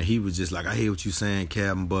 And he was just like, I hear what you saying,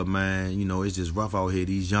 Captain, but, man, you know, it's just rough out here.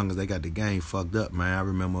 These youngers, they got the game fucked up, man. I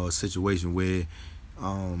remember a situation where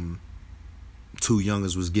 2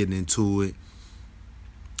 youngers was getting into it.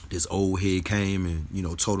 This old head came and, you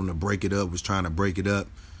know, told him to break it up, was trying to break it up,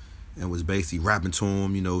 and was basically rapping to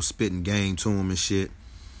him, you know, spitting game to him and shit.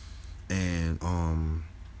 And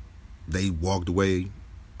they walked away.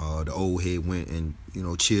 The old head went and, you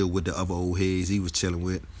know, chilled with the other old heads he was chilling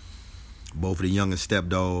with. Both of the youngins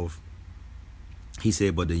stepped off. He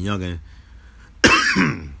said, but the youngin,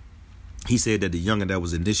 he said that the youngin that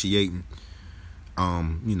was initiating,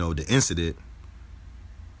 you know, the incident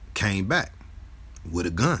came back with a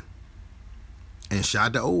gun and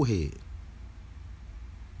shot the old head.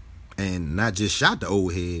 And not just shot the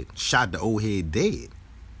old head dead.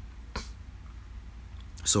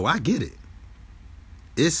 So I get it.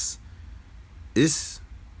 It's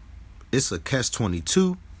a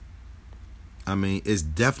catch-22. I mean, it's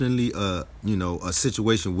definitely a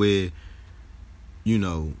situation where, you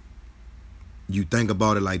know, you think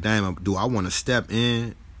about it like, damn, do I want to step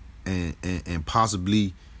in and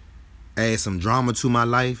possibly add some drama to my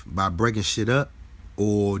life by breaking shit up?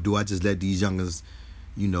 Or do I just let these youngers,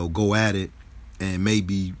 you know, go at it and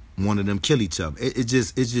maybe one of them kill each other?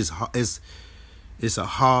 It's a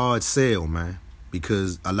hard sell, man,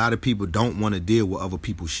 because a lot of people don't want to deal with other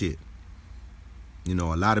people's shit. You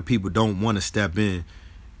know, a lot of people don't want to step in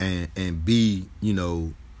and be, you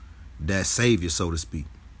know, that savior, so to speak.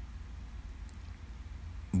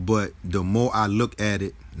 But the more I look at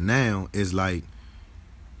it now, it's like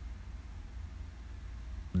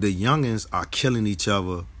the youngins are killing each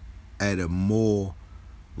other at a more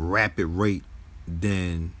rapid rate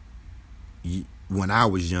than when I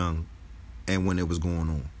was young and when it was going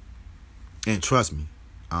on. And trust me,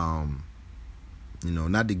 you know,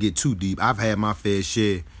 not to get too deep, I've had my fair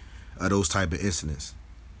share of those type of incidents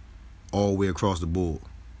all the way across the board,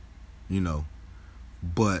 you know.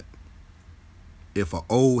 But if an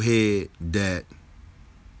old head that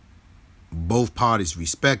both parties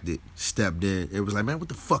respected stepped in, it was like, man, what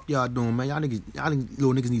the fuck y'all doing, man? Y'all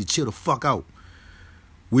little niggas need to chill the fuck out.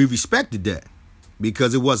 We respected that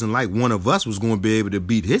because it wasn't like one of us was going to be able to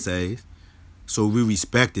beat his ass. So we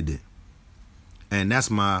respected it. And that's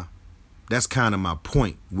kind of my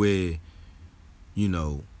point where, you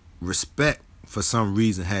know, respect for some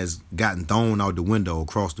reason has gotten thrown out the window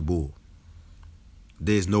across the board.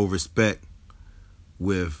 There's no respect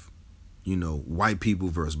with, you know, white people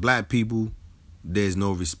versus black people. There's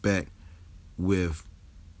no respect with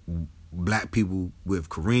black people with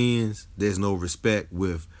Koreans. There's no respect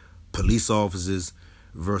with police officers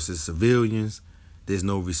versus civilians. There's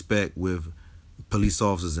no respect with police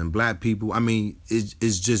officers and black people. I mean,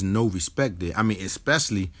 it's just no respect there. I mean,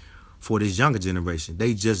 especially for this younger generation.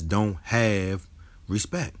 They just don't have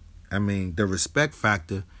respect. I mean, the respect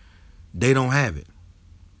factor, they don't have it.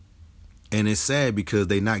 And it's sad because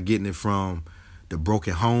they're not getting it from the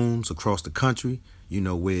broken homes across the country, you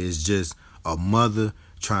know, where it's just a mother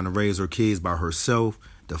trying to raise her kids by herself.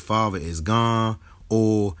 The father is gone,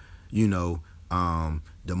 or, you know,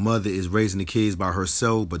 the mother is raising the kids by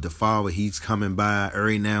herself, but the father, he's coming by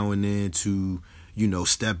every now and then to, you know,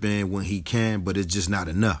 step in when he can, but it's just not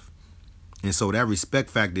enough. And so that respect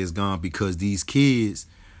factor is gone because these kids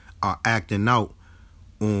are acting out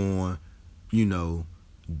on, you know,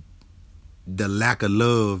 the lack of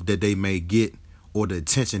love that they may get or the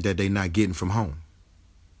attention that they're not getting from home.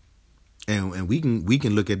 And we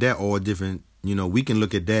can look at that all different, you know, we can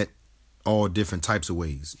look at that all different types of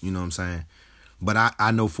ways, you know what I'm saying? But I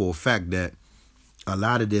know for a fact that a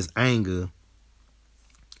lot of this anger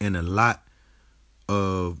and a lot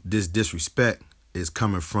of this disrespect is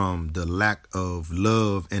coming from the lack of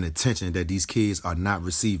love and attention that these kids are not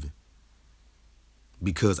receiving.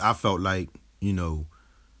 Because I felt like, you know,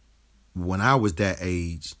 when I was that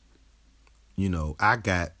age, you know, I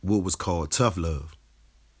got what was called tough love.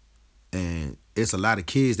 And it's a lot of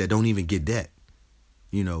kids that don't even get that.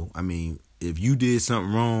 You know, I mean, if you did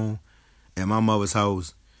something wrong at my mother's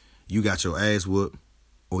house, you got your ass whooped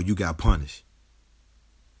or you got punished.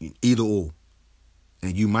 Either or.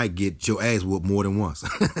 And you might get your ass whooped more than once,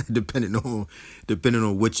 depending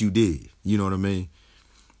on what you did. You know what I mean?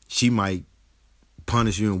 She might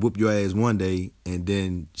punish you and whoop your ass one day, and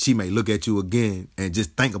then she may look at you again and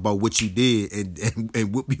just think about what you did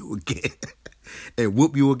and whoop you again. And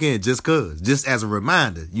whoop you again just as a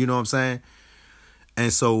reminder. You know what I'm saying?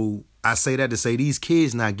 And so I say that to say these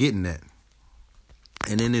kids not getting that.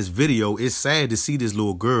 And in this video, it's sad to see this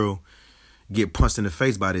little girl get punched in the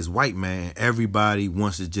face by this white man. Everybody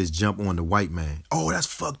wants to just jump on the white man. Oh, that's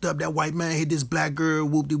fucked up. That white man hit this black girl.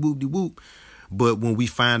 Whoop-de-whoop-de-whoop. But when we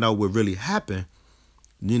find out what really happened,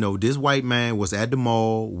 you know, this white man was at the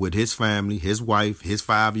mall with his family, his wife, his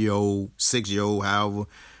 5-year-old, 6-year-old,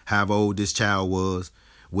 however old this child was,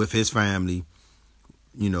 with his family.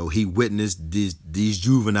 You know, he witnessed these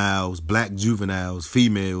juveniles, black juveniles,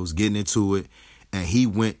 females getting into it, and he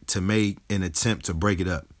went to make an attempt to break it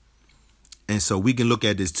up. And so we can look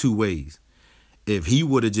at this two ways. If he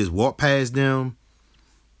would have just walked past them,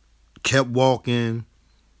 kept walking,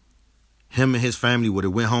 him and his family would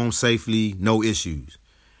have went home safely, no issues.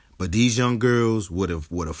 But these young girls would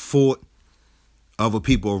have fought other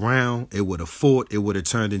people around. It would have fought. It would have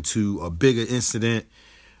turned into a bigger incident.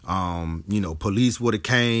 You know, police would have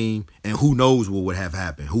came, and who knows what would have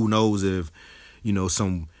happened. Who knows if, you know,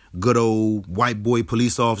 some good old white boy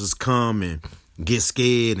police officers come and get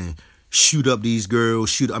scared and shoot up these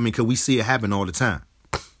girls. Because we see it happen all the time.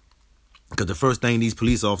 Because the first thing these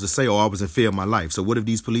police officers say, oh, I was in fear of my life. So what if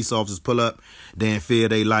these police officers pull up, they're in fear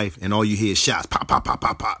of their life, and all you hear is shots, pop, pop, pop,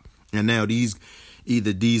 pop, pop. And now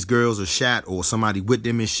either these girls are shot, or somebody with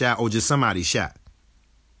them is shot, or just somebody shot.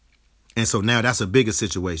 And so now that's a bigger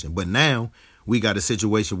situation. But now we got a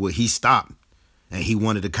situation where he stopped, and he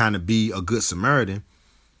wanted to kind of be a good Samaritan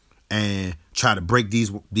and try to break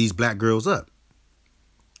these black girls up.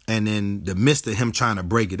 And in the midst of him trying to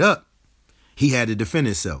break it up, he had to defend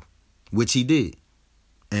himself, which he did.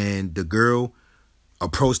 And the girl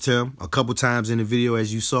approached him a couple times in the video,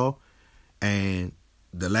 as you saw. And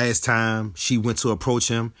the last time she went to approach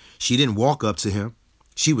him, she didn't walk up to him.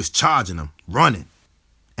 She was charging him, running,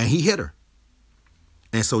 and he hit her.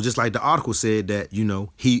 And so just like the article said that,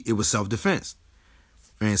 it was self-defense.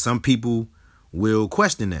 And some people will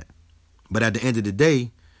question that. But at the end of the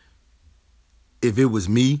day, if it was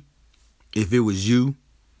me, if it was you,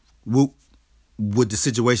 would the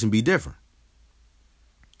situation be different?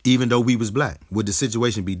 Even though we was black, would the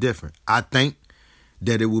situation be different? I think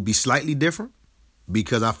that it would be slightly different,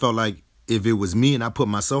 because I felt like if it was me and I put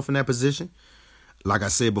myself in that position, like I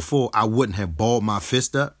said before, I wouldn't have balled my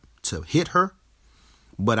fist up to hit her,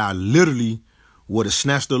 but I literally would have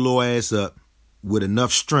snatched the little ass up with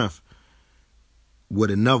enough strength, with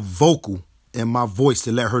enough vocal in my voice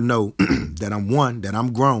to let her know that that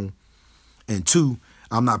I'm grown, and two,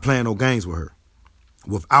 I'm not playing no games with her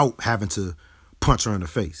without having to punch her in the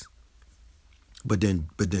face. But then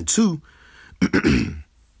two,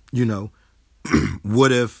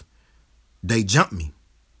 what if they jump me?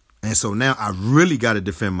 And so now I really got to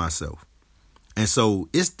defend myself. And so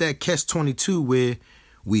it's that catch-22 where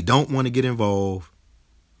we don't want to get involved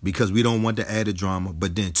because we don't want the added drama.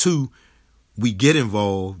 But then two, we get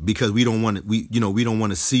involved because we don't want to, we don't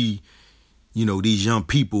want to see, these young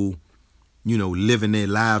people, living their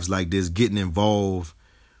lives like this, getting involved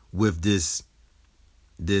with this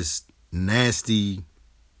nasty,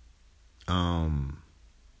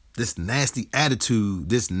 attitude,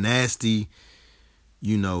 this nasty,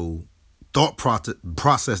 thought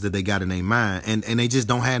process that they got in their mind, and they just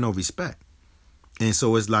don't have no respect. And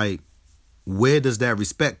so it's like, where does that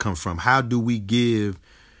respect come from? How do we give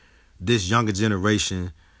this younger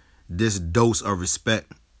generation this dose of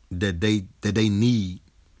respect that they need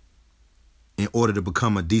in order to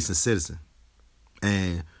become a decent citizen?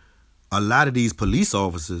 And a lot of these police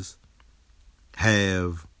officers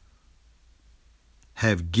have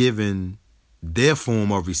given their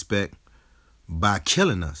form of respect by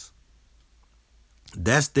killing us.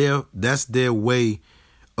 That's their way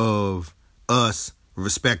of us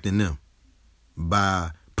respecting them,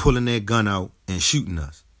 by pulling their gun out and shooting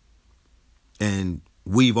us. And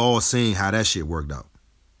we've all seen how that shit worked out.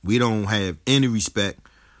 We don't have any respect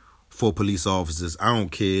for police officers. I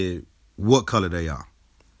don't care what color they are,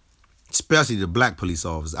 especially the black police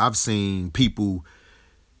officers. I've seen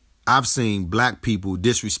black people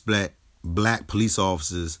disrespect black police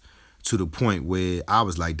officers to the point where I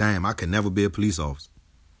was like, damn, I could never be a police officer.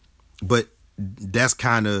 But that's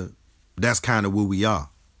kind of where we are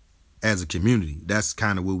as a community. That's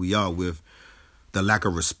kind of where we are with the lack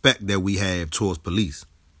of respect that we have towards police.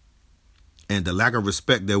 And the lack of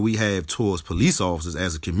respect that we have towards police officers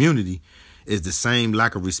as a community is the same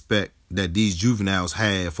lack of respect that these juveniles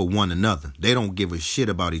have for one another. They don't give a shit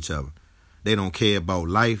about each other. They don't care about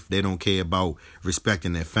life. They don't care about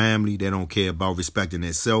respecting their family. They don't care about respecting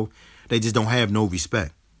themselves. They just don't have no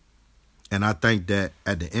respect. And I think that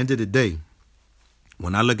at the end of the day,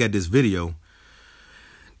 when I look at this video,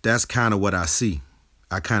 that's kind of what I see.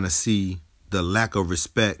 I kind of see the lack of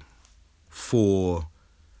respect for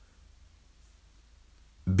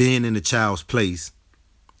being in the child's place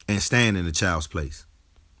and staying in the child's place,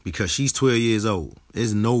 because she's 12 years old.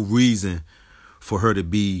 There's no reason for her to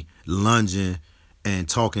be lunging and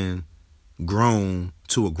talking grown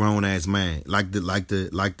to a grown ass man. Like the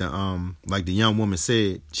young woman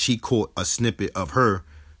said, she caught a snippet of her,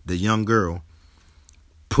 the young girl,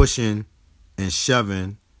 pushing and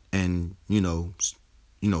shoving and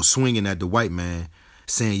swinging at the white man,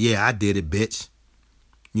 saying, "Yeah, I did it, bitch."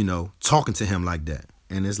 Talking to him like that.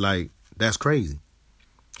 And it's like, that's crazy.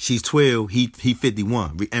 She's 12, he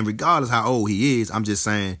 51. And regardless how old he is, I'm just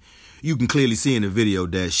saying, you can clearly see in the video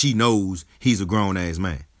that she knows he's a grown-ass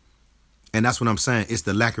man. And that's what I'm saying. It's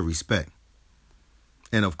the lack of respect.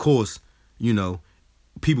 And of course,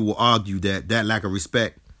 people will argue that lack of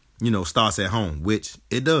respect, starts at home, which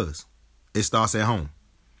it does. It starts at home.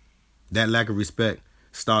 That lack of respect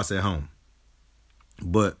starts at home.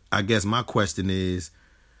 But I guess my question is,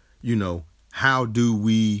 how do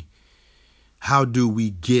we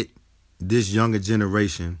get this younger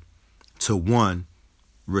generation to, one,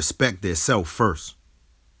 respect their self first,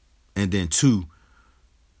 and then two,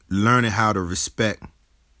 learning how to respect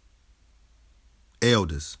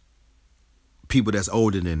elders, people that's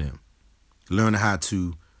older than them, learning how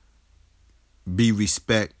to be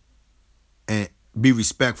respectful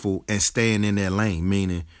and staying in their lane,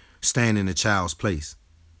 meaning staying in the child's place.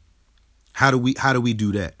 How do we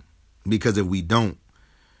do that? Because if we don't,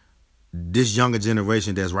 this younger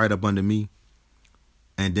generation that's right up under me,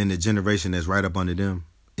 and then the generation that's right up under them,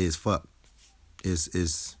 is fucked.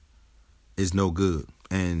 It's is no good.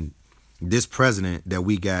 And this president that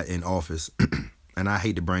we got in office, and I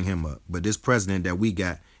hate to bring him up, but this president that we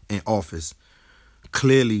got in office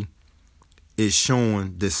clearly is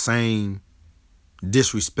showing the same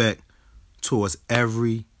disrespect towards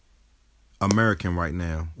every American right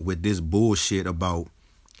now with this bullshit about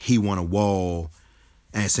he want a wall,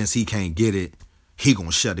 and since he can't get it, he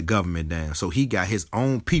gonna shut the government down. So he got his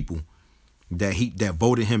own people that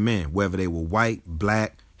voted him in, whether they were white,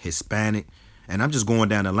 black, Hispanic. And I'm just going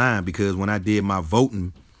down the line because when I did my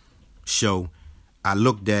voting show, I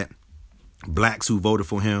looked at blacks who voted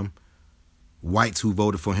for him, whites who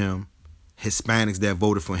voted for him, Hispanics that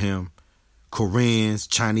voted for him, Koreans,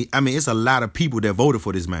 Chinese. I mean, it's a lot of people that voted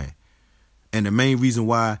for this man. And the main reason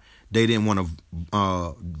why they didn't want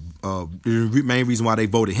to, the main reason why they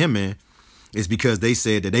voted him in is because they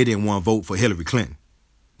said that they didn't want to vote for Hillary Clinton.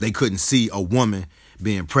 They couldn't see a woman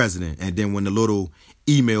being president. And then when the little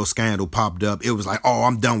email scandal popped up, it was like, oh,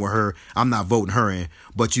 I'm done with her. I'm not voting her in.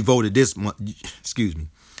 But you voted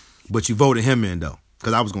but you voted him in, though.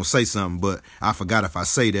 Because I was going to say something, but I forgot if I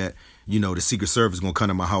say that, the Secret Service is going to come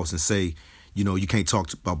to my house and say, you can't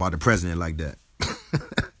talk about the president like that.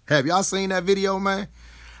 Have y'all seen that video, man?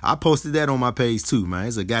 I posted that on my page, too, man.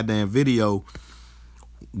 It's a goddamn video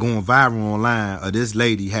going viral online of this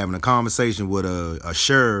lady having a conversation with a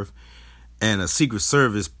sheriff and a Secret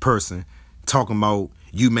Service person talking about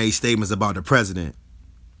you made statements about the president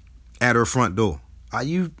at her front door. Are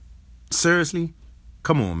you seriously?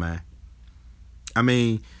 Come on, man. I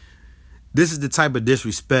mean, this is the type of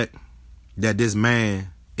disrespect that this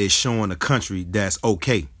man is showing the country that's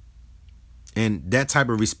okay. And that type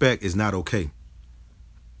of respect is not okay.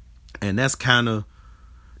 And that's kind of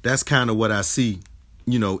what I see,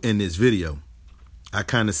 in this video. I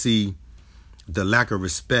kind of see the lack of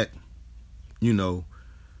respect,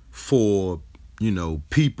 for,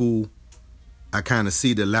 people. I kind of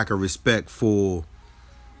see the lack of respect for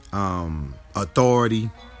authority.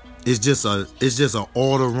 It's just a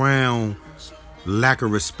all around lack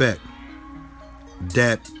of respect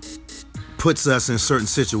that puts us in certain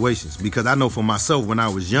situations. Because I know for myself, when I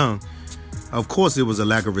was young, of course it was a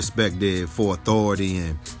lack of respect there for authority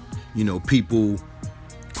and, people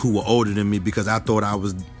who were older than me, because I thought I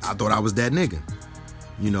was that nigga.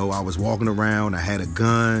 I was walking around, I had a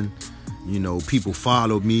gun, people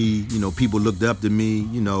followed me, people looked up to me,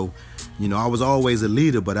 I was always a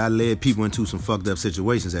leader, but I led people into some fucked up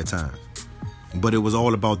situations at times. But it was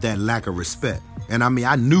all about that lack of respect. And I mean,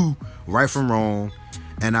 I knew right from wrong,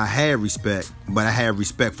 and I had respect, but I had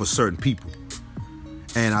respect for certain people.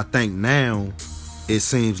 And I think now it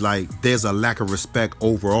seems like there's a lack of respect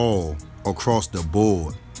overall across the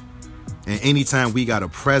board. And anytime we got a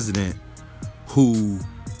president who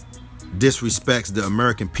disrespects the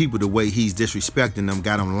American people the way he's disrespecting them,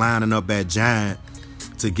 got them lining up at Giant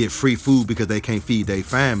to get free food because they can't feed their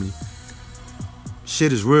family,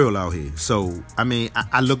 shit is real out here. So, I mean,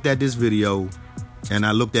 I looked at this video and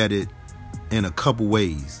I looked at it in a couple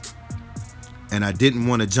ways. And I didn't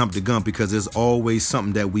want to jump the gun because there's always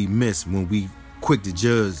something that we miss when we quick to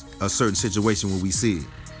judge a certain situation when we see it.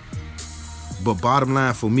 But bottom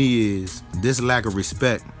line for me is this lack of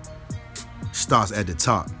respect starts at the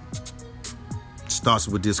top. Starts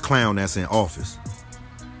with this clown that's in office.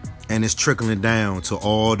 And it's trickling down to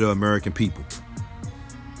all the American people.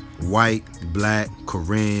 White, black,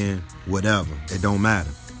 Korean, whatever. It don't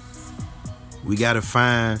matter. We got to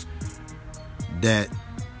find that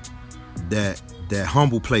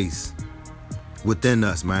humble place within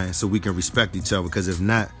us, man, so we can respect each other. Because if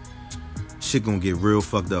not, shit gonna get real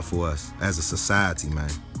fucked up for us as a society, man.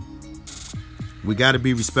 We got to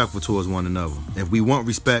be respectful towards one another. If we want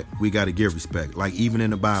respect, we got to give respect. Like even in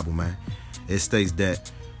the Bible, man, it states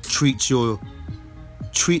that treat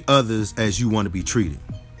others as you want to be treated.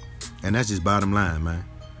 And that's just bottom line, man.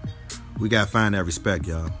 We got to find that respect,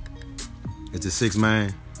 y'all. It's the 6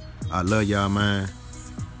 man. I love y'all, man.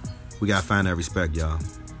 We got to find that respect, y'all.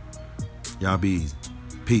 Y'all be easy.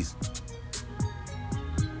 Peace.